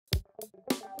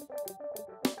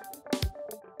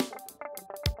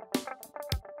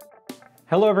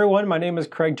Hello everyone, my name is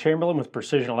Craig Chamberlain with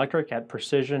Precision Electric at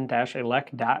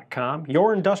precision-elect.com,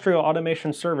 your industrial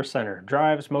automation service center.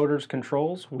 Drives, motors,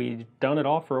 controls, we've done it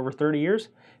all for over 30 years.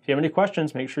 If you have any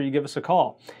questions, make sure you give us a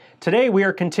call. Today we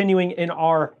are continuing in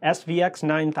our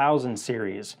SVX9000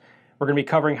 series. We're going to be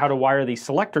covering how to wire the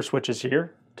selector switches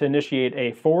here to initiate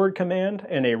a forward command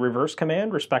and a reverse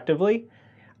command respectively.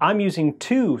 I'm using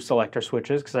two selector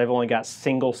switches because I've only got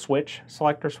single switch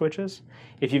selector switches.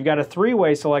 If you've got a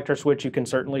three-way selector switch, you can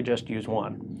certainly just use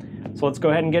one. So let's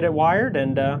go ahead and get it wired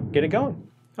and get it going.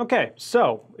 Okay,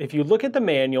 so if you look at the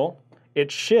manual,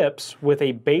 it ships with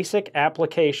a basic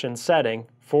application setting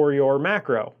for your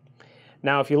macro.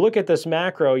 Now if you look at this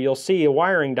macro, you'll see a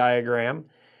wiring diagram.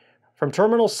 From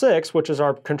terminal 6, which is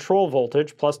our control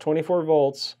voltage, plus 24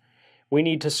 volts, we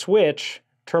need to switch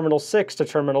terminal 6 to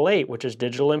terminal 8, which is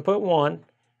digital input 1,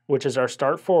 which is our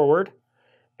start forward.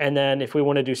 And then if we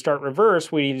want to do start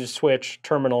reverse, we need to switch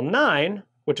terminal 9,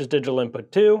 which is digital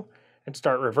input 2, and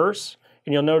start reverse.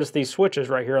 And you'll notice these switches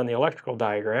right here on the electrical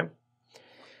diagram.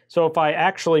 So if I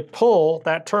actually pull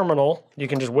that terminal, you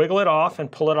can just wiggle it off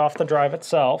and pull it off the drive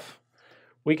itself.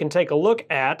 We can take a look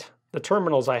at the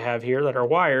terminals I have here that are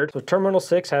wired. So terminal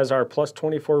 6 has our plus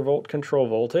 24 volt control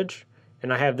voltage.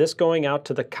 And I have this going out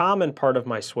to the common part of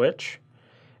my switch.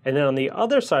 And then on the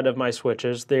other side of my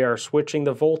switches, they are switching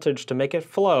the voltage to make it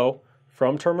flow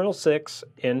from terminal 6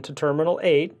 into terminal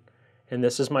 8. And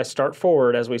this is my start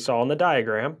forward as we saw in the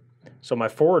diagram. So my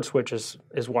forward switch is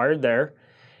wired there.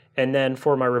 And then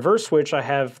for my reverse switch, I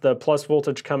have the plus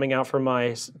voltage coming out from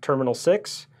my terminal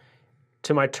 6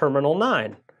 to my terminal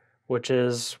 9, which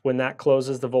is when that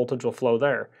closes, the voltage will flow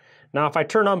there. Now if I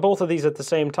turn on both of these at the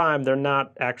same time, they're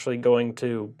not actually going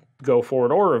to go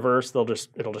forward or reverse, it'll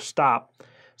just stop.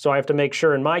 So I have to make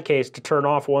sure in my case to turn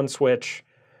off one switch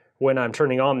when I'm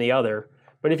turning on the other.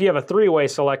 But if you have a three-way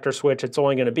selector switch, it's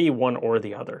only going to be one or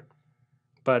the other.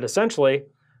 But essentially,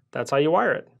 that's how you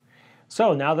wire it.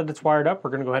 So now that it's wired up,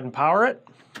 we're going to go ahead and power it.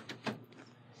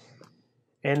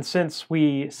 And since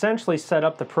we essentially set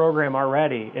up the program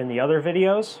already in the other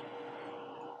videos,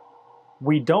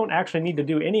 we don't actually need to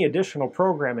do any additional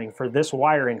programming for this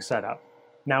wiring setup.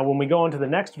 Now when we go into the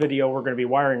next video, we're going to be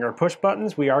wiring our push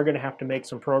buttons. We are going to have to make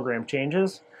some program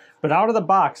changes. But out of the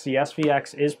box, the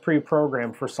SVX is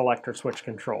pre-programmed for selector switch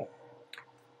control.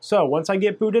 So once I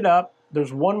get booted up,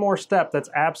 there's one more step that's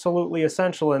absolutely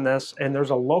essential in this, and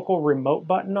there's a local remote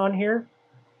button on here.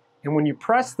 And when you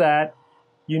press that,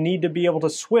 you need to be able to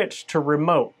switch to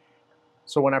remote.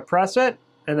 So when I press it,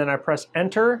 and then I press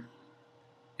enter,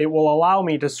 it will allow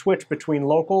me to switch between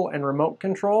local and remote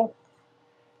control.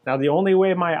 Now the only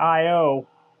way my I/O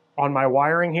on my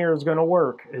wiring here is going to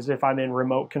work is if I'm in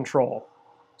remote control.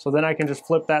 So then I can just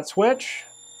flip that switch,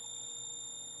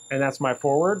 and that's my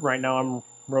forward. Right now I'm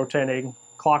rotating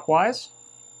clockwise.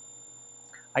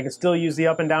 I can still use the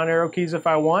up and down arrow keys if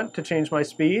I want to change my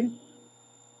speed.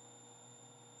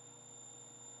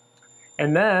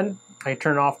 And then I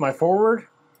turn off my forward,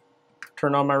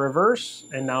 turn on my reverse,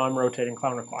 and now I'm rotating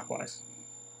counterclockwise.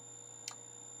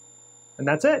 And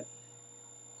that's it.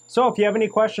 So if you have any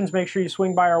questions, make sure you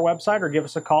swing by our website or give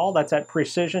us a call. That's at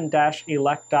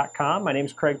precision-elect.com. My name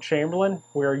is Craig Chamberlain.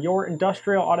 We are your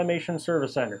industrial automation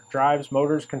service center. Drives,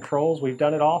 motors, controls, we've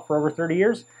done it all for over 30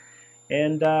 years.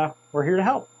 And we're here to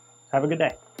help. Have a good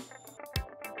day.